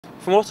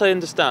From what I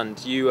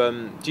understand, do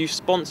you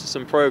sponsor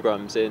some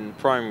programs in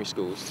primary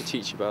schools to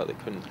teach about the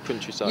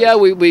countryside? Yeah,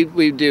 we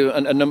do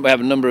we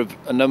have a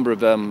number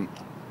of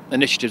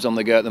initiatives on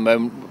the go at the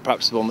moment.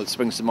 Perhaps the one that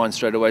springs to mind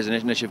straight away is an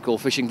initiative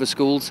called Fishing for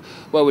Schools,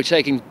 where we're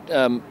taking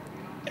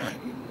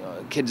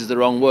kids is the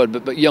wrong word,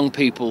 but young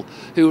people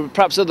who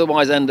perhaps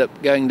otherwise end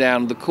up going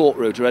down the court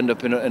route or end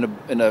up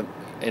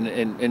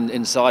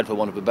inside, for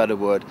want of a better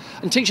word,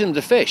 and teaching them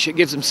to fish. It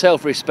gives them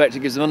self-respect, it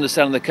gives them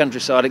understanding the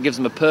countryside, it gives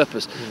them a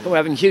purpose. And we're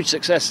having huge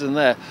successes in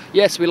there.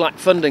 Yes, we lack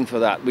funding for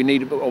that. We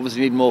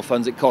obviously need more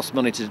funds. It costs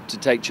money to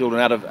take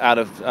children out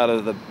of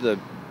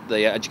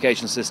the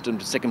education system,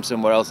 to stick them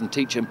somewhere else and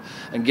teach them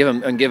and give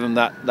them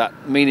that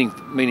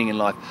meaning in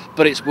life.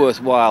 But it's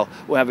worthwhile.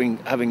 We're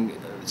having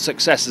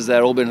successes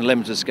there, all been on a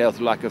limited scale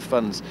through lack of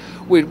funds.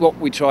 What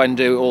we try and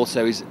do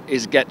also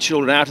is get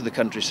children out of the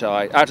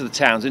countryside, out of the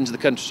towns, into the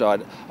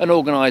countryside, and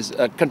organise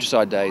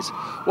countryside days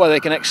where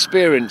they can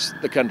experience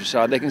the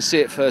countryside. They can see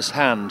it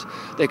firsthand.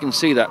 They can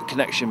see that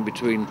connection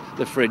between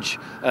the fridge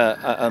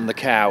and the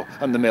cow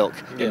and the milk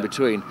in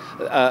between.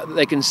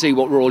 They can see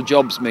what rural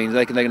jobs mean.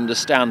 They can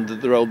understand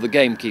the role of the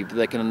gamekeeper.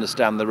 They can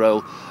understand the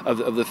role of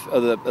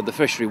the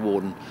fishery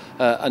warden.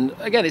 And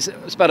again, it's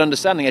about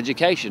understanding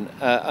education,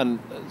 and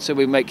so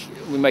we're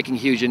making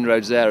huge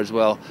inroads there as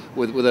well,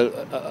 with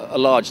a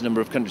large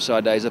number of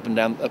countryside days up and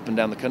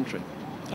down the country.